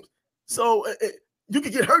 12 games. So you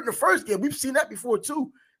could get hurt in the first game. We've seen that before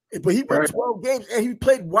too. But he played 12 games, and he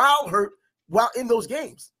played while hurt while in those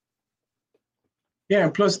games. Yeah,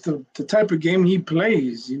 and plus the type of game he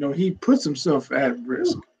plays, he puts himself at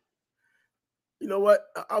risk. You know what?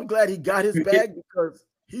 I'm glad he got his bag because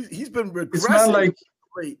he's been regressing.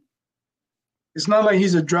 It's not like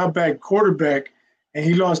he's a drop back quarterback and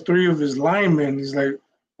he lost 3 of his linemen. He's like,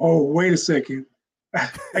 oh, wait a second.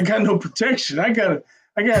 I got no protection. I gotta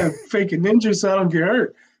fake an injury so I don't get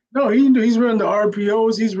hurt. No, he's running the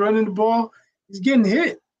RPOs, he's running the ball, he's getting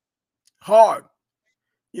hit. Hard.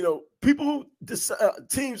 People who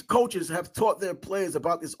teams, coaches have taught their players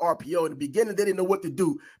about this RPO. In the beginning, they didn't know what to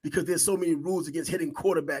do because there's so many rules against hitting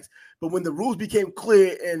quarterbacks. But when the rules became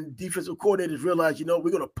clear and defensive coordinators realized, we're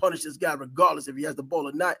going to punish this guy regardless if he has the ball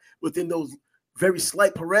or not within those very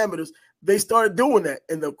slight parameters, they started doing that.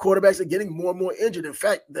 And the quarterbacks are getting more and more injured. In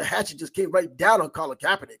fact, the hatchet just came right down on Colin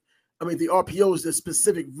Kaepernick. I mean, the RPO is the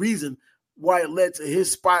specific reason why it led to his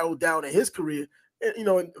spiral down in his career. And,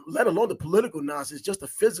 and let alone the political nonsense, just the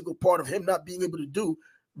physical part of him not being able to do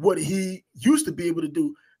what he used to be able to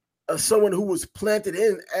do. Someone who was planted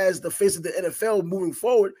in as the face of the NFL moving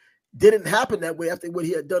forward didn't happen that way after what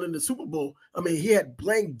he had done in the Super Bowl. I mean, he had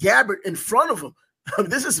Blaine Gabbert in front of him. I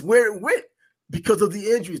mean, this is where it went because of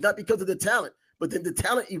the injuries, not because of the talent. But then the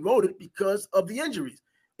talent eroded because of the injuries.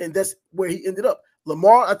 And that's where he ended up.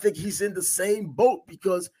 Lamar, I think he's in the same boat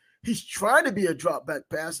because he's trying to be a drop back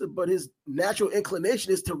passer, but his natural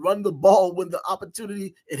inclination is to run the ball when the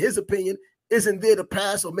opportunity, in his opinion, isn't there to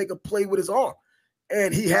pass or make a play with his arm.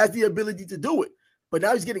 And he has the ability to do it. But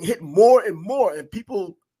now he's getting hit more and more, and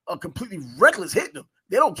people are completely reckless hitting him.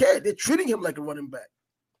 They don't care. They're treating him like a running back.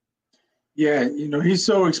 Yeah, he's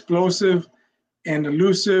so explosive and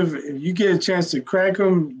elusive. If you get a chance to crack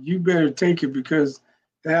him, you better take it because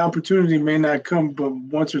that opportunity may not come but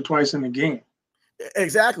once or twice in a game.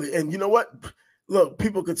 Exactly. And you know what? Look,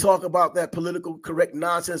 people could talk about that political correct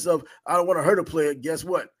nonsense of I don't want to hurt a player. Guess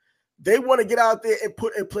what? They want to get out there and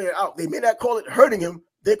put a player out. They may not call it hurting him.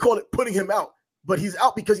 They call it putting him out. But he's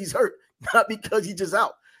out because he's hurt, not because he's just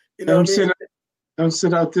out. You know what I mean? Don't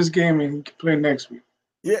sit out this game and play next week.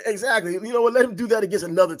 Yeah, exactly. You know what? Let him do that against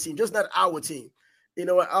another team, just not our team. You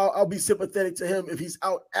know what? I'll be sympathetic to him if he's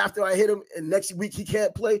out after I hit him and next week he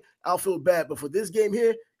can't play. I'll feel bad. But for this game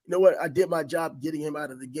here, you know what? I did my job getting him out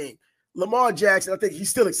of the game. Lamar Jackson, I think he's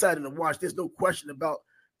still excited to watch. There's no question about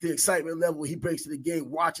the excitement level he brings to the game,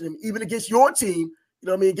 watching him, even against your team, you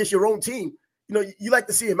know what I mean, against your own team. You know, you like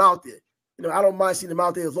to see him out there. You know, I don't mind seeing him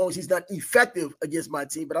out there as long as he's not effective against my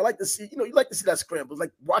team. But I like to see, you like to see that scramble. It's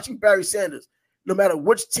like watching Barry Sanders. No matter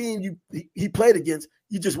which team he played against,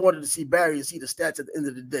 you just wanted to see Barry and see the stats at the end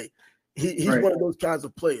of the day. He's right. One of those kinds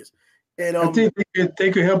of players. And I think they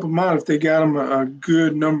could help him out if they got him a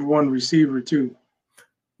good number one receiver too.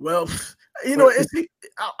 Well,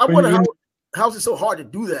 I wonder how's it so hard to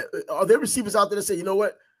do that? Are there receivers out there that say, you know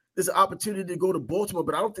what, there's an opportunity to go to Baltimore,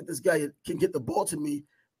 but I don't think this guy can get the ball to me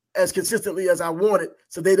as consistently as I want it,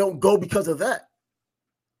 so they don't go because of that.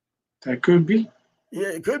 That could be. Yeah,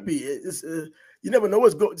 it could be. It's you never know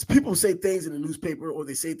what's going. People say things in the newspaper or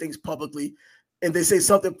they say things publicly, and they say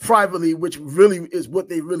something privately, which really is what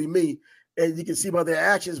they really mean. And you can see by their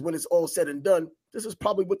actions when it's all said and done, this is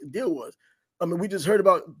probably what the deal was. I mean, we just heard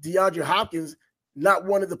about DeAndre Hopkins not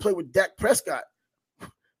wanting to play with Dak Prescott.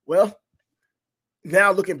 Well,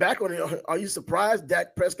 now looking back on it, are you surprised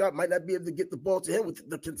Dak Prescott might not be able to get the ball to him with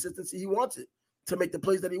the consistency he wants it to make the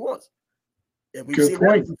plays that he wants? And we've seen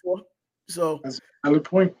that before. So that's a valid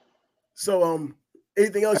point. So,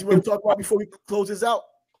 anything else you want to talk about before we close this out?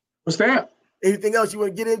 What's that? Anything else you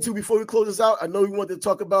want to get into before we close this out? I know we want to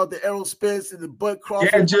talk about the Errol Spence and the Bud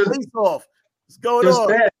Crawford face-off. What's going on?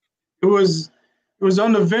 That. It was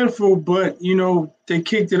uneventful, but they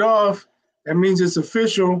kicked it off. That means it's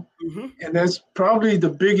official, and that's probably the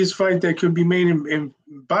biggest fight that could be made in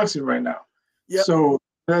boxing right now. Yep. So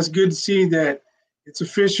that's good to see that it's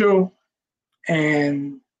official.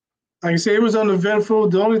 And like I say, it was uneventful.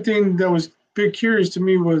 The only thing that was a bit curious to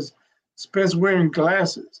me was Spence wearing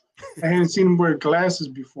glasses. I hadn't seen him wear glasses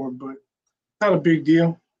before, but not a big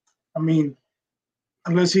deal. I mean,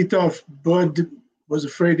 unless he thought Bud was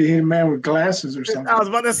afraid to hit a man with glasses or something. I was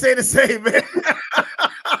about to say the same, man.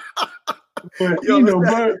 But,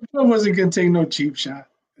 Bud wasn't going to take no cheap shot.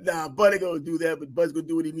 Nah, Bud ain't going to do that, but Bud's going to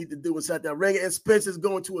do what he needs to do inside that ring, and Spence is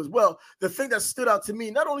going to as well. The thing that stood out to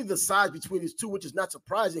me, not only the size between these two, which is not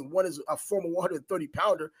surprising. One is a former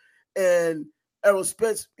 130-pounder, and Errol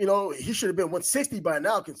Spence, he should have been 160 by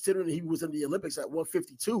now, considering he was in the Olympics at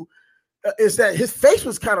 152, is that his face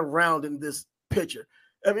was kind of round in this picture.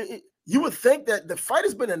 I mean, you would think that the fight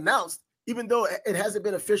has been announced, even though it hasn't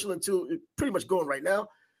been official until pretty much going right now.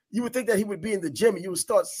 You would think that he would be in the gym and you would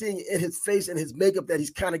start seeing in his face and his makeup that he's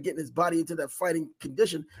kind of getting his body into that fighting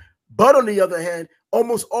condition. But on the other hand,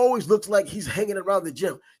 almost always looks like he's hanging around the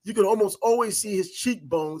gym. You can almost always see his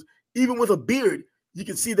cheekbones, even with a beard. You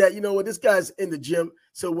can see that, this guy's in the gym.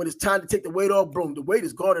 So when it's time to take the weight off, boom, the weight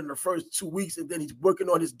is gone in the first 2 weeks, and then he's working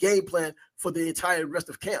on his game plan for the entire rest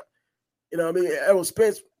of camp. Errol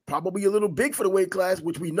Spence, probably a little big for the weight class,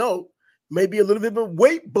 which we know, maybe a little bit of a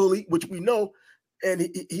weight bully, which we know. And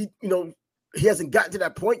he hasn't gotten to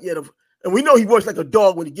that point yet and we know he works like a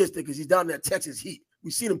dog when he gets there because he's down in that Texas heat.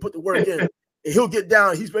 We've seen him put the work in, and he'll get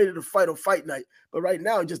down. He's ready to fight on fight night. But right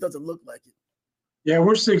now, it just doesn't look like it. Yeah,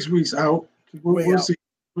 we're 6 weeks out. We'll see.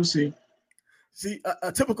 We'll see. See,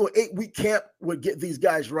 a typical 8-week camp would get these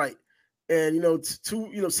guys right. And,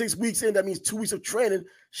 6 weeks in, that means 2 weeks of training.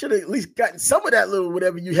 Should have at least gotten some of that little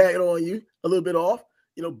whatever you had on you, a little bit off.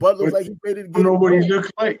 Bud looks like he's ready to get. We don't know what he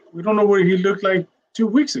looked like. We don't know what he looked like 2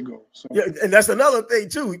 weeks ago. So. Yeah, and that's another thing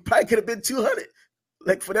too. He probably could have been 200.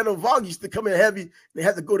 Like Fernando Vargas used to come in heavy. They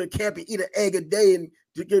had to go to camp and eat an egg a day and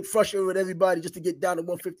to get frustrated with everybody just to get down to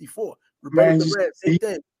 154.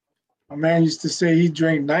 My man used to say he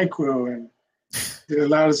drank NyQuil and did a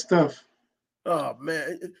lot of stuff. Oh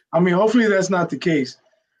man! I mean, hopefully that's not the case.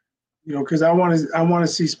 Because I want to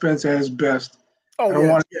see Spence at his best. Oh, I don't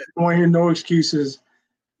want to hear no excuses.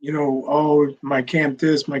 My camp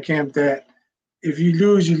this, my camp that. If you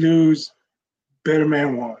lose, you lose. Better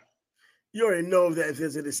man won. You already know that if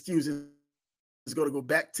there's an excuse, it's going to go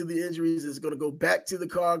back to the injuries. It's going to go back to the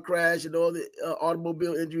car crash and all the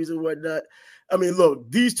automobile injuries and whatnot. I mean, look,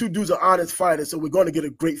 these two dudes are honest fighters, so we're going to get a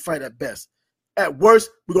great fight at best. At worst,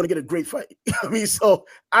 we're going to get a great fight. I mean, so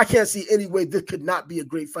I can't see any way this could not be a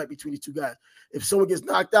great fight between these two guys. If someone gets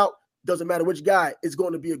knocked out, doesn't matter which guy, it's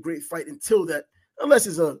going to be a great fight until that, unless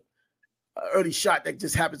it's a early shot that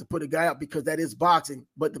just happens to put a guy out because that is boxing.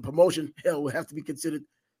 But the promotion, will have to be considered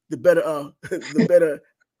the better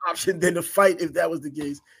option than to fight if that was the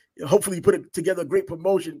case. Hopefully, you put it together a great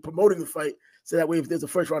promoting the fight, so that way, if there's a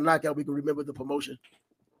first round knockout, we can remember the promotion.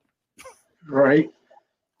 Right.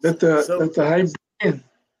 Let the hype begin.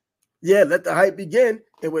 Yeah, let the hype begin.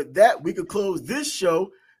 And with that, we could close this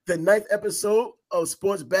show, the 9th episode of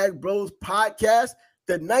Sports Bag Bros podcast.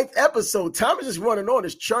 The 9th episode. Time is just running on.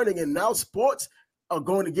 It's churning, and now sports are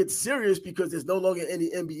going to get serious because there's no longer any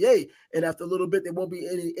NBA. And after a little bit, there won't be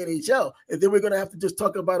any NHL. And then we're going to have to just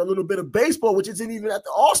talk about a little bit of baseball, which isn't even at the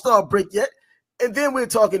All-Star break yet. And then we're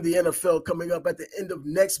talking the NFL coming up at the end of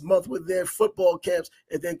next month with their football camps,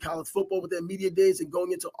 and then college football with their media days, and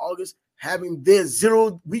going into August, having their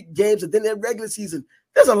 0-week games, and then their regular season.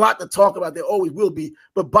 There's a lot to talk about. There always will be.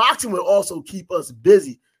 But boxing will also keep us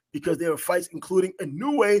busy because there are fights, including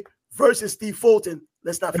Inoue versus Steve Fulton.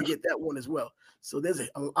 Let's not forget that one as well. So there's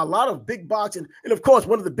a lot of big boxing. And, of course,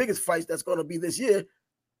 one of the biggest fights that's going to be this year,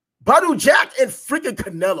 Badou Jack and freaking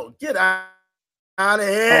Canelo. Get out of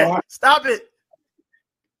here. Stop it.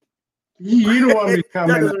 You don't want me to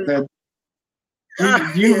comment on that.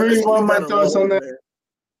 You really want my thoughts on that?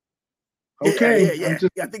 Okay. Yeah.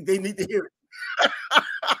 I think they need to hear it.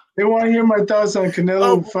 They want to hear my thoughts on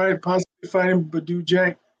Canelo possibly fighting Badou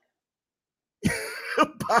Jack.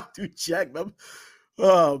 Badou Jack, man.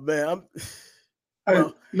 Oh, man.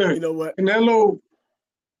 Look, you know what? Canelo,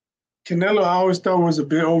 I always thought was a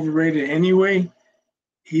bit overrated anyway.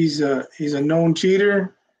 He's a known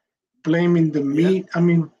cheater, blaming the meat. I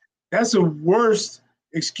mean, that's a worse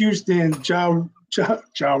excuse than Ja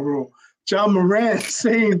Morant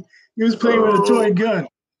saying he was playing with a toy gun.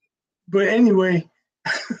 But anyway,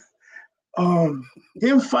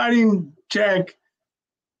 him fighting Jack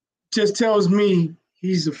just tells me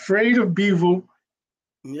he's afraid of Bivol.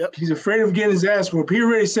 Yep. He's afraid of getting his ass whooped. He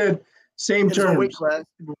already said same terms.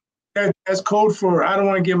 That's code for I don't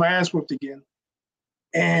want to get my ass whooped again.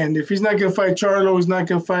 And if he's not going to fight Charlo, he's not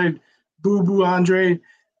going to fight Boo Boo Andre.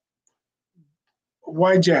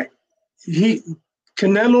 Why Jack?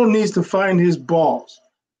 Canelo needs to find his balls.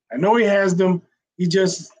 I know he has them. He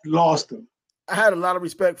just lost them. I had a lot of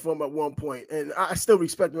respect for him at one point, and I still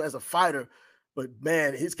respect him as a fighter. But,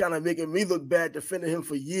 man, he's kind of making me look bad defending him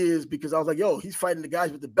for years because I was like, yo, he's fighting the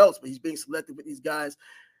guys with the belts, but he's being selected with these guys.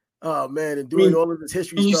 Oh, man, and doing all of this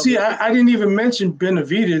history you stuff. See, I didn't even mention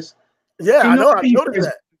Benavidez. Yeah, I know. I noticed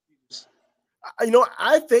that.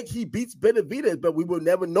 I think he beats Benavidez, but we will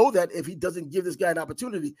never know that if he doesn't give this guy an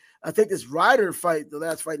opportunity. I think this Ryder fight, the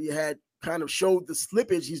last fight he had, kind of showed the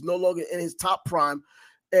slippage. He's no longer in his top prime.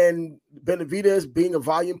 And Benavidez, being a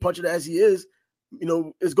volume puncher as he is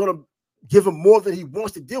going to give him more than he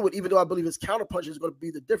wants to deal with, even though I believe his counter punch is going to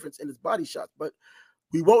be the difference in his body shots. But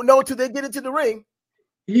we won't know until they get into the ring.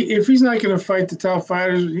 If he's not going to fight the top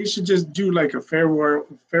fighters, he should just do like a farewell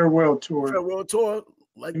tour. Farewell tour.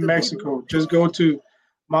 Like in Mexico. Just go to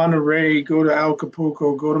Monterrey, go to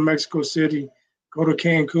Acapulco, go to Mexico City, go to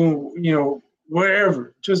Cancun,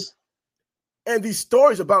 wherever. And these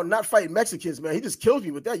stories about not fighting Mexicans, man, he just kills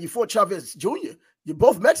me with that. You fought Chavez Jr. You're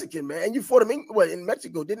both Mexican, man. And you fought him in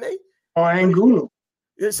Mexico, didn't they? Oh, Angulo.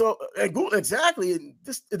 Yeah, so Angulo, exactly. And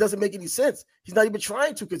it doesn't make any sense. He's not even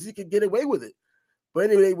trying to because he can get away with it. But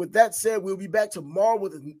anyway, with that said, we'll be back tomorrow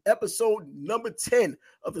with episode number 10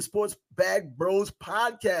 of the Sports Bag Bros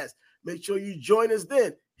podcast. Make sure you join us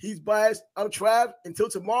then. He's Bias. I'm Trav. Until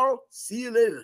tomorrow, see you later.